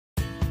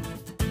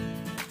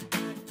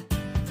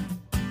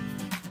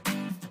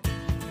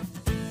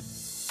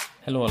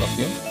Hello all of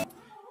you.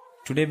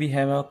 Today we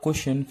have a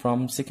question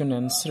from second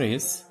and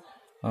series.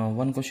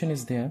 One question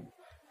is there.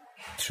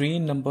 Three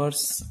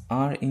numbers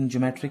are in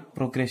geometric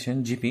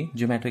progression, GP,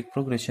 geometric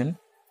progression.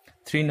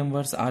 Three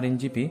numbers are in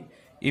GP.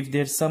 If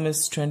their sum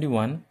is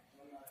 21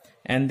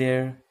 and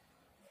their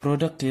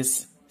product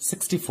is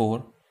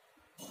 64,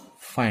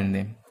 find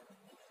them.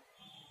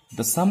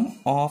 The sum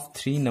of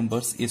three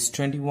numbers is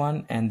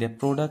 21 and their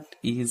product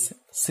is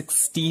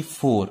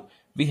 64.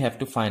 We have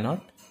to find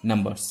out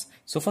numbers.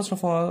 So first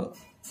of all,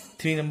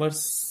 three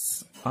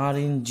numbers are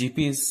in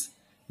GPs.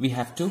 We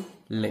have to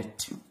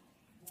let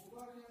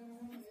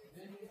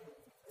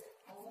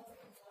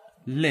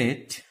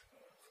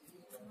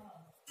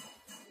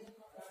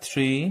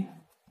three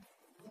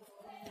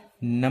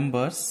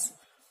numbers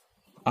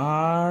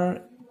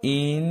are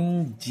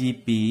in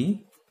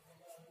GP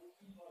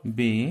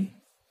be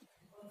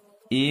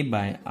A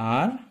by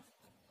R,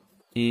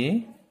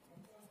 A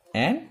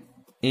and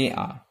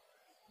AR.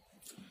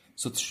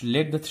 So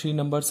let the three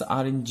numbers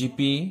are in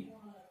GP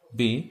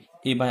be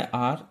A by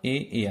R,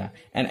 A, AR.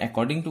 And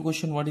according to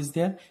question, what is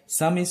there?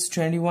 Sum is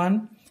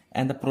 21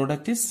 and the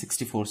product is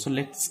 64. So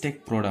let's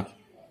take product.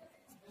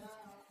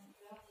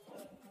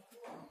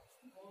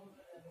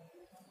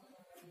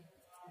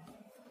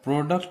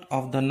 Product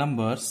of the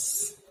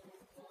numbers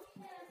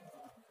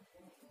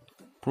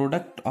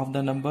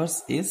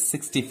is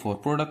 64.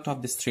 Product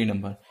of this three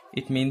number.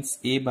 It means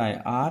A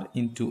by R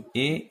into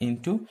A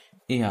into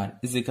AR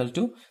is equal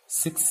to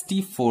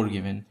 64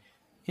 given.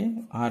 Okay,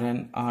 R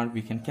and R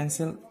we can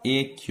cancel.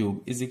 A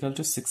cube is equal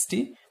to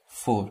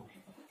 64.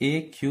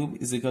 A cube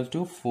is equal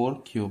to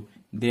 4 cube.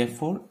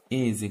 Therefore,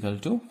 A is equal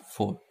to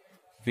 4.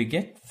 We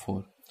get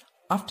 4.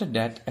 After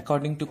that,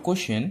 according to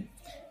question,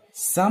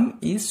 sum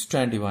is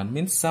 21.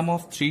 Means sum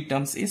of three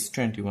terms is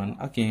 21.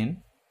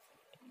 Again,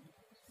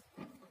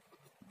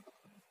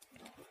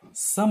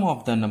 sum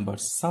of the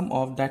numbers, sum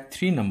of that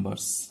three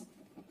numbers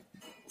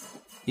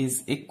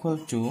is equal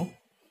to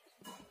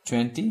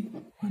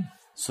 21.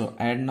 So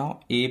add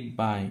now A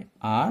by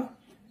R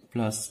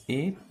plus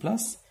A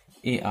plus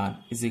AR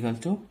is equal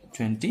to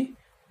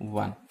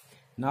 21.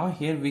 Now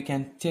here we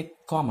can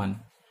take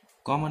common.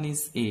 Common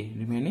is A,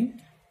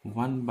 remaining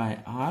 1 by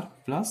R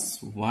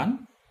plus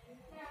 1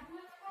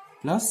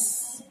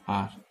 plus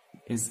R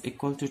is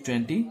equal to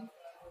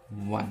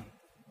 21.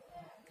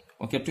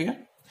 Okay, clear?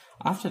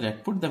 After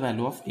that, put the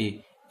value of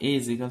A. A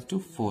is equal to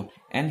 4.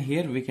 And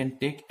here we can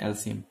take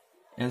LCM.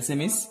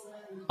 LCM is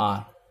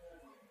R.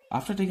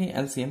 After taking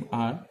LCM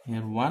R,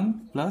 here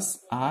 1 plus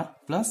R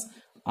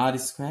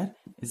square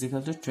is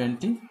equal to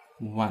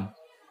 21.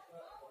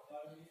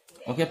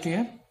 Okay,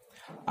 clear?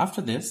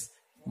 After this,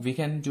 we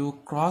can do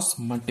cross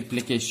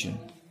multiplication.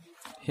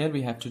 Here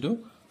we have to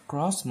do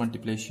cross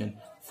multiplication.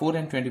 4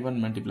 and 21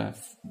 multiply.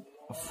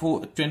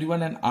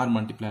 21 and R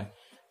multiply.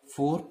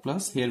 4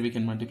 plus, here we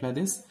can multiply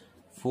this.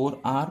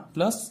 4R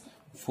plus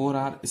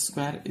 4R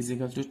square is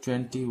equal to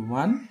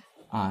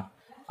 21R.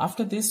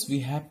 After this,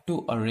 we have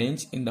to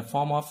arrange in the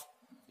form of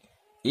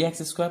ax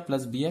square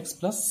plus bx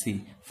plus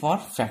c for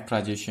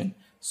factorization.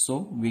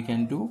 So we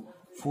can do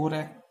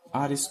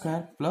 4r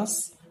square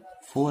plus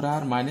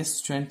 4r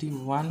minus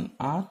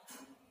 21r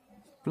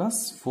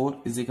plus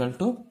 4 is equal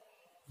to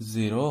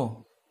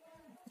 0.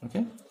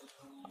 Okay.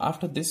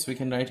 After this, we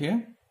can write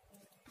here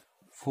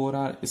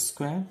 4r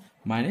square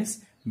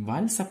minus,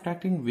 while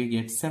subtracting we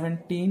get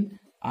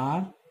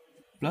 17r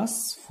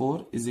plus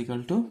 4 is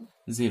equal to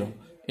 0.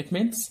 It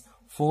means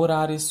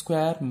 4r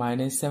square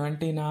minus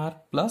 17r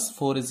plus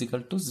 4 is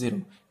equal to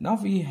 0. Now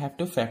we have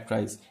to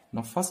factorize.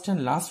 Now first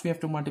and last we have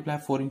to multiply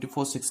 4 into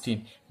 4,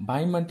 16.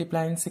 By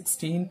multiplying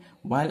 16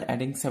 while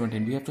adding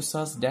 17, we have to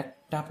search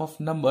that type of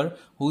number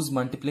whose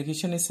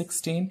multiplication is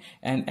 16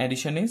 and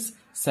addition is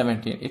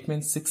 17. It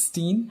means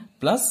 16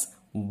 plus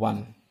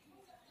 1.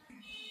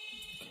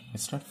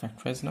 Let's start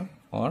factorize now.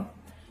 Or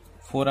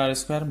 4r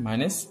square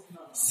minus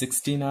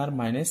 16r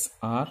minus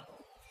r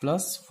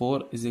plus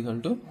 4 is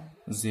equal to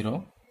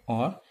 0.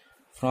 Or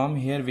from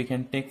here we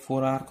can take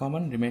 4r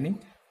common, remaining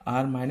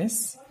r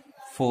minus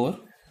 4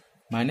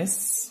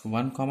 minus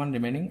 1 common,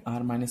 remaining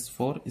r minus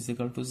 4 is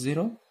equal to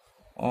 0.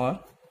 Or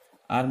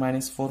r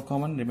minus 4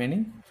 common,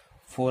 remaining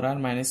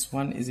 4r minus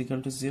 1 is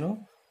equal to 0.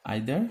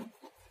 Either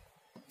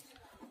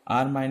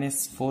r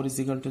minus 4 is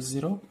equal to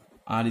 0,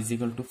 r is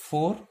equal to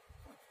 4,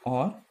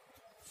 or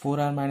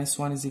 4r minus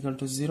 1 is equal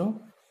to 0,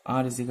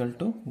 r is equal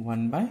to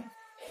 1 by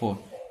 4.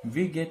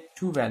 We get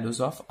two values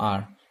of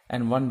r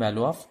and one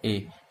value of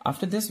A.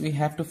 After this, we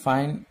have to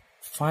find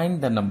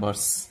the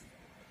numbers.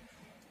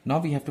 Now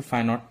we have to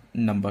find out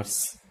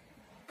numbers.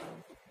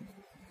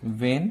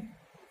 When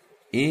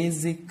A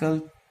is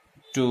equal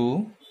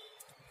to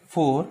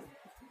 4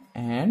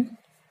 and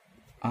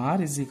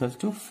R is equal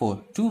to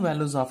 4. Two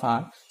values of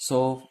R.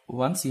 So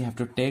once you have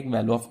to take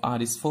value of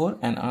R is 4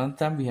 and another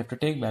time we have to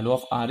take value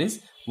of R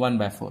is 1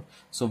 by 4.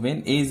 So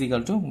when A is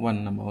equal to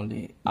one number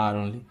only, R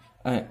only,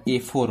 A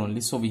 4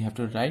 only. So we have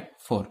to write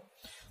 4.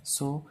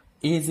 So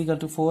A is equal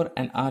to 4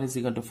 and R is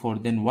equal to 4.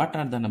 Then what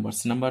are the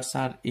numbers? Numbers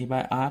are A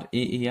by R,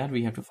 A, AR.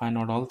 We have to find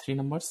out all three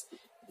numbers.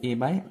 A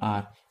by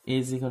R. A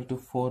is equal to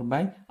 4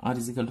 by R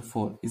is equal to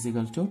 4 is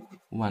equal to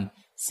 1.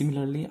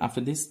 Similarly,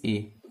 after this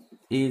A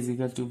is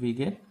equal to, we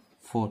get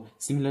 4.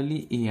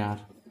 Similarly, AR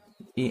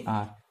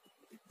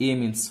A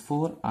means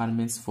 4, R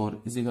means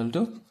 4 is equal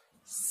to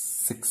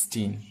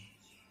 16.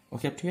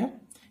 Okay, up to here.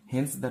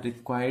 Hence, the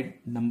required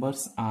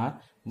numbers are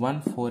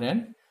 1, 4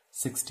 and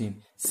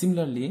 16.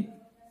 Similarly,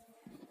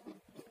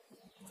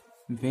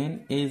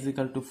 when A is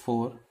equal to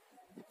 4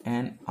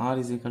 and R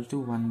is equal to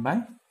 1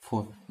 by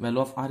 4, value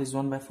of R is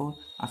 1 by 4.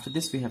 After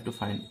this, we have to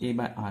find A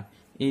by R.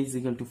 A is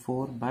equal to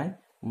 4 by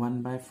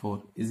 1 by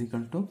 4 is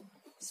equal to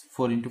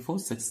 4 into 4,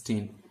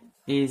 16.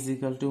 A is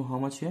equal to how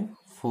much here?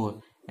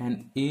 4.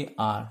 And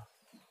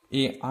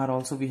AR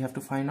also we have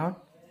to find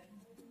out.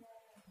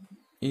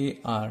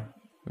 AR,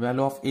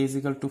 value of A is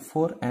equal to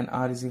 4 and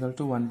R is equal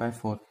to 1 by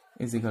 4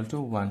 is equal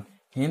to 1.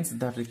 Hence,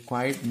 the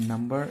required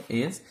number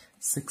is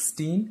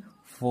 16,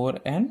 4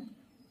 and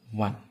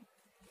 1.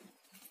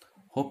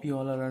 Hope you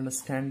all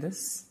understand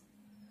this.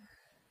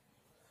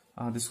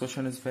 This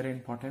question is very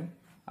important.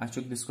 I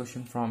took this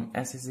question from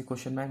SSC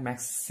question bank,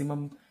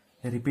 maximum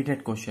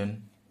repeated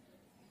question,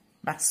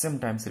 maximum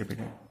times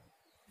repeated.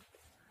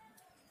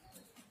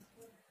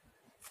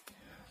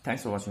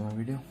 Thanks for watching my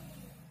video.